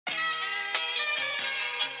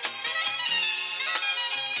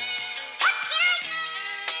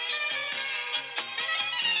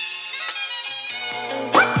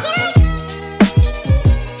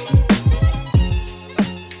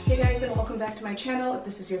to my channel. If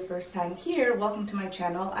this is your first time here, welcome to my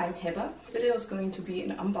channel. I'm Heba. This video is going to be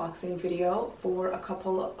an unboxing video for a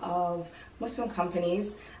couple of Muslim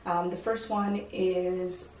companies. The first one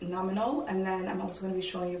is Nominalx, and then I'm also going to be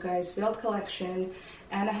showing you guys Veiled Collection,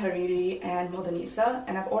 Annah, Hariri, and Modanisa.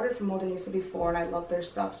 And I've ordered from Modanisa before and I love their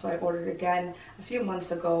stuff, so I ordered again a few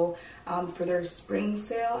months ago for their spring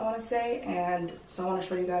sale, I want to say, and so I want to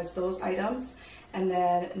show you guys those items. And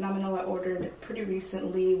then Nominalx I ordered pretty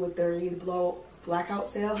recently with their blackout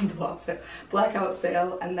sale,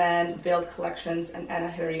 and then Veiled Collections and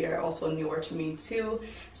Annah Hariri are also newer to me too.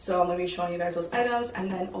 So I'm going to be showing you guys those items,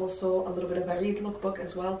 and then also a little bit of a Eid lookbook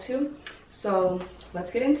as well too. So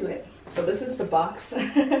let's get into it. So this is the box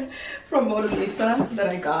from Modanisa that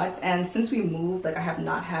I got, and since we moved, like, I have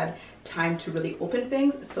not had time to really open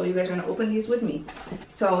things, so you guys are gonna open these with me.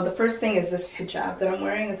 So the first thing is this hijab that I'm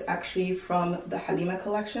wearing. It's actually from the Halima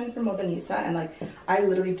collection from Modanisa, and like, I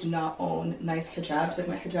literally do not own nice hijabs. Like,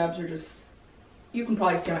 my hijabs are just, you can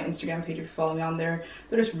probably see on my Instagram page if you follow me on there,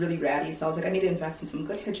 they're just really ratty. So I was like, I need to invest in some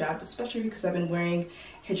good hijabs, especially because I've been wearing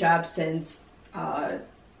hijab since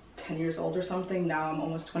 10 years old or something. Now I'm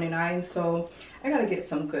almost 29, so I gotta get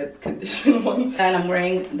some good condition ones. And I'm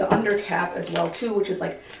wearing the under cap as well too, which is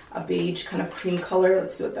like a beige kind of cream color.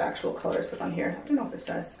 Let's see what the actual color says on here. I don't know if it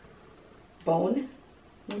says bone,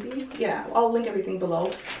 maybe. Yeah, I'll link everything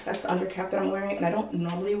below. That's the under cap that I'm wearing, and I don't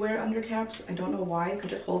normally wear under caps. I don't know why,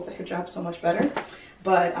 because it holds the hijab so much better.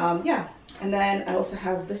 But yeah, and then I also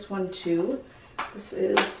have this one too. This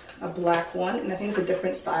is a black one, and I think it's a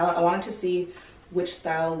different style. I wanted to see which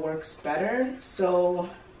style works better, so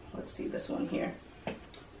let's see this one here.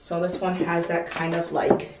 So this one has that kind of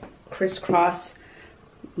like crisscross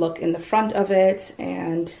look in the front of it,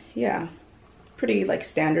 and yeah, pretty like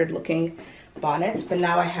standard looking bonnets. But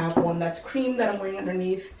now I have one that's cream that I'm wearing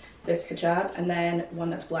underneath this hijab, and then one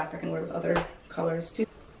that's black that I can wear with other colors too.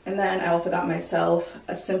 And then I also got myself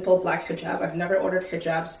a simple black hijab. I've never ordered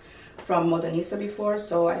hijabs from Modanisa before,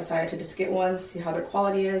 so I decided to just get one, see how their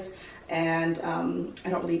quality is. And I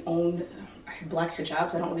don't really own black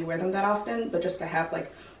hijabs. I don't really wear them that often, but just to have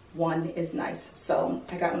like one is nice. So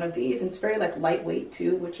I got one of these, and it's very like lightweight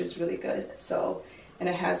too, which is really good. So, and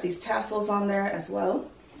it has these tassels on there as well.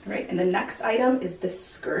 All right, and the next item is this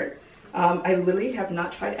skirt. I literally have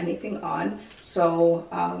not tried anything on, so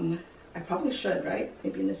I probably should, right?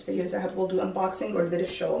 Maybe in this video we'll do unboxing, or did they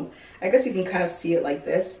just show them? I guess you can kind of see it like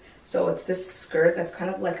this. So it's this skirt that's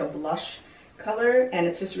kind of like a blush color, and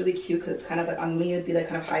it's just really cute because it's kind of like, on me it'd be like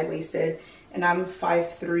kind of high-waisted, and I'm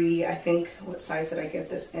 5'3". I think, what size did I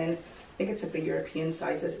get this in? I think it's like the European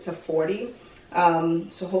sizes. It's a 40.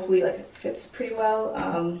 So hopefully like it fits pretty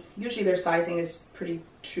well. Usually their sizing is pretty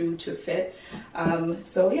true to fit.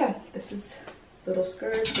 So yeah, this is little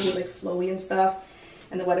skirt, really like flowy and stuff,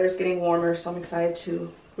 and the weather is getting warmer, so I'm excited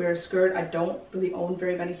to wear a skirt. I don't really own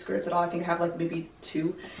very many skirts at all. I think I have like maybe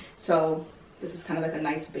 2, so this is kind of like a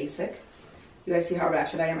nice basic. You guys see how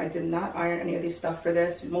ratchet I am. I did not iron any of these stuff for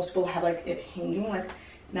this. Most people have like it hanging. Like,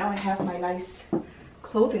 now I have my nice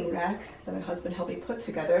clothing rack that my husband helped me put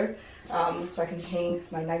together, so I can hang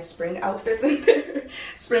my nice spring outfits in there.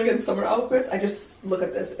 Spring and summer outfits. I just, look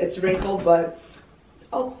at this. It's wrinkled, but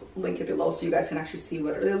I'll link it below so you guys can actually see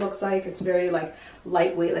what it really looks like. It's very like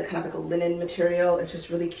lightweight, like kind of like a linen material. It's just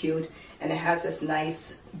really cute, and it has this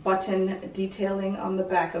nice button detailing on the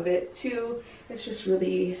back of it too. It's just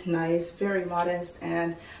really nice, very modest,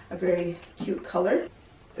 and a very cute color.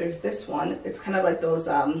 There's this one. It's kind of like those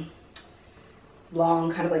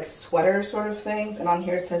long kind of like sweater sort of things, and on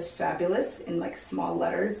here it says fabulous in like small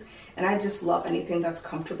letters, and I just love anything that's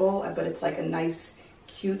comfortable, but it's like a nice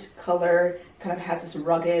cute color. Kind of has this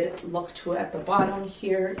rugged look to it at the bottom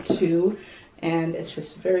here too, and it's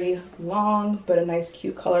just very long, but a nice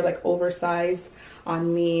cute color, like oversized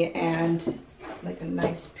on me, and like a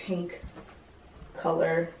nice pink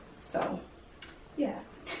color. So yeah.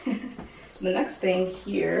 So the next thing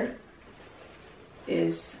here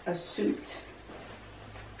is a suit,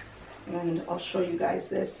 and I'll show you guys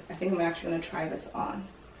this. I think I'm actually going to try this on.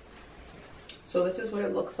 So this is what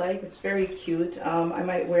it looks like. It's very cute. I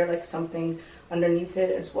might wear like something underneath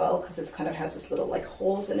it as well, because it's kind of has this little like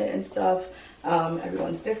holes in it and stuff.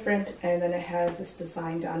 Everyone's different. And then it has this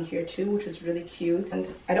design down here too, which is really cute. And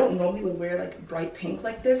I don't normally would wear like bright pink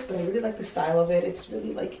like this, but I really like the style of it. It's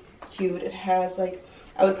really like cute. It has like,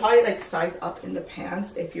 I would probably like size up in the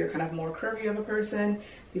pants if you're kind of more curvy of a person.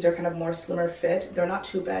 These are kind of more slimmer fit. They're not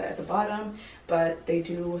too bad at the bottom, but they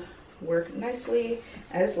do work nicely.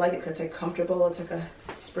 I just like it because it's like comfortable. It's like a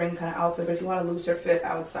spring kind of outfit, but if you want a looser fit,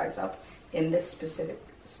 I would size up in this specific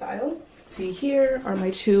style. See, here are my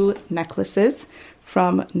 2 necklaces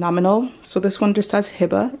from Nominal. So this one just says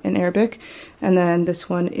Heba in Arabic, and then this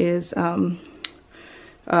one is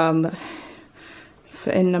فَإِنَّ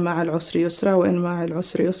مَعَ الْعُسْرِ يُسْرًا وَإِنَّ مَعَ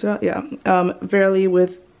الْعُسْرِ يُسْرًا. Yeah, verily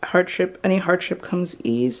with hardship, any hardship comes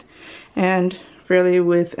ease, and verily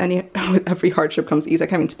with every hardship comes ease. I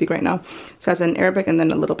can't even speak right now. So it has in Arabic and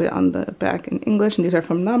then a little bit on the back in English, and these are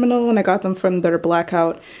from Nominal, and I got them from their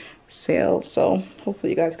blackout sale, so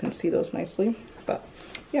hopefully you guys can see those nicely. But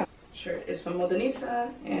yeah, shirt is from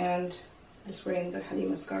Modanisa, and I'm just wearing the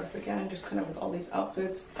Halima scarf again, just kind of with all these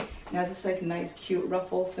outfits. It has this like nice cute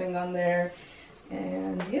ruffle thing on there,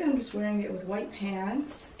 and yeah, I'm just wearing it with white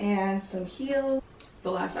pants and some heels.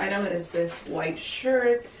 The last item is this white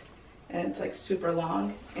shirt, and it's like super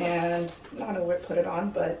long, and I'm not gonna put it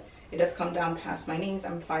on, but it does come down past my knees.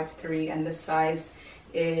 I'm 5'3", and this size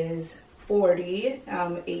is 40,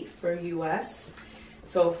 8 for US.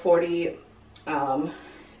 So 40, the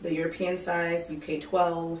European size, UK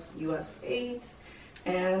 12, US 8.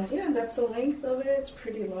 And yeah, that's the length of it. It's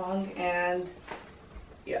pretty long, and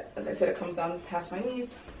yeah, as I said, it comes down past my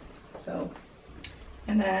knees. So,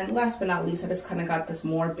 and then last but not least, I just kind of got this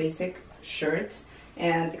more basic shirt,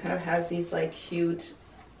 and it kind of has these like cute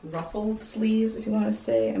ruffled sleeves, if you want to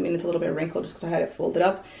say. I mean, it's a little bit wrinkled just because I had it folded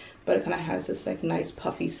up, but it kind of has this like nice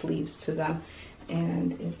puffy sleeves to them,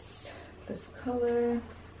 and it's this color,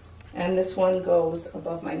 and this one goes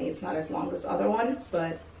above my knee. It's not as long as the other one,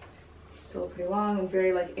 but still pretty long and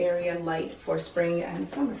very like airy and light for spring and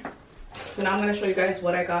summer. So now I'm going to show you guys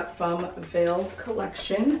what I got from Veiled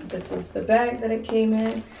Collection. This is the bag that it came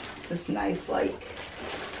in. It's this nice like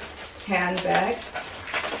tan bag.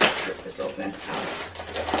 Let's rip this open.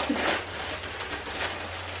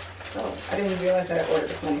 So I didn't even realize that I ordered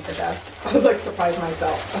this many for that. I was like surprised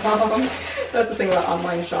myself. That's the thing about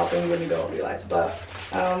online shopping when you don't realize. But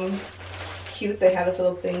it's cute. They have this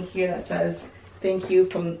little thing here that says thank you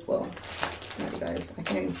from, well, you guys, I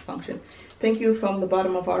can't even function. Thank you from the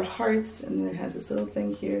bottom of our hearts, and then it has this little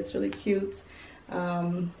thing here. It's really cute.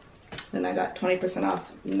 Then I got 20%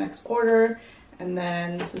 off the next order, and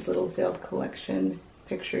then this little Veiled Collection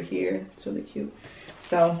picture here. It's really cute.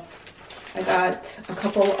 So I got a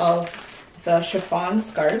couple of the chiffon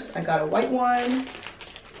scarves. I got a white one,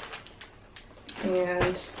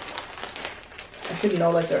 and I should know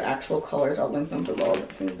like their actual colors. I'll link them below. I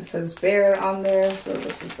think this says Bear on there, so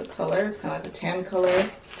this is the color. It's kind of like a tan color.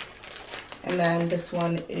 And then this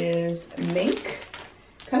one is Mink.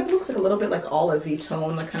 Kind of looks like a little bit like olivey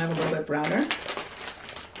tone, like kind of a little bit browner.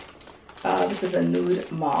 This is a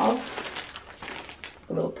nude mauve,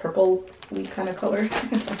 a little purple-y kind of color.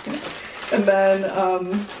 And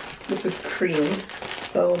then this is cream.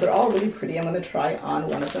 So they're all really pretty. I'm gonna try on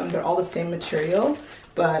one of them. They're all the same material,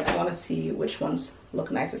 but I wanna see which ones look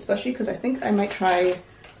nice, especially because I think I might try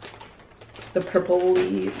the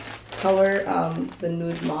purple-y color, the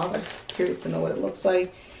nude mauve. I'm just curious to know what it looks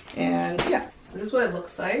like. And yeah, so this is what it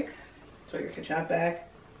looks like. Throw your hijab back.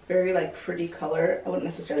 Very like pretty color. I wouldn't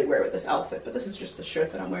necessarily wear it with this outfit, but this is just the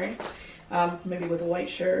shirt that I'm wearing. Maybe with a white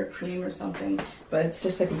shirt, cream or something. But it's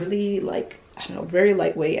just like really like, I don't know, very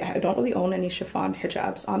lightweight. I don't really own any chiffon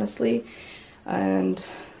hijabs, honestly. And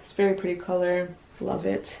it's very pretty color. Love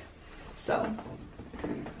it. So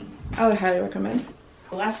I would highly recommend.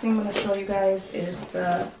 The last thing I'm going to show you guys is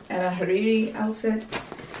the Annah Hariri outfit,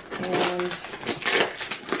 and I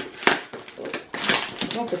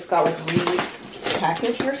don't know if this got like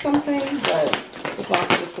repackaged or something, but the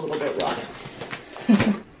box looks a little bit rough. I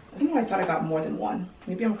don't know why I thought I got more than one.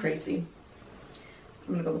 Maybe I'm crazy.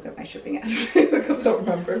 I'm going to go look at my shipping address because I don't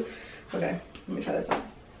remember. Okay, let me try this on.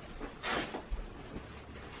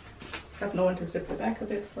 Just have no one to zip the back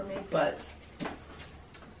of it for me, but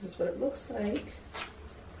this is what it looks like.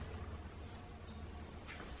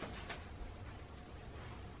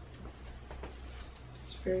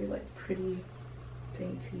 Very like pretty,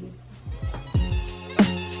 dainty.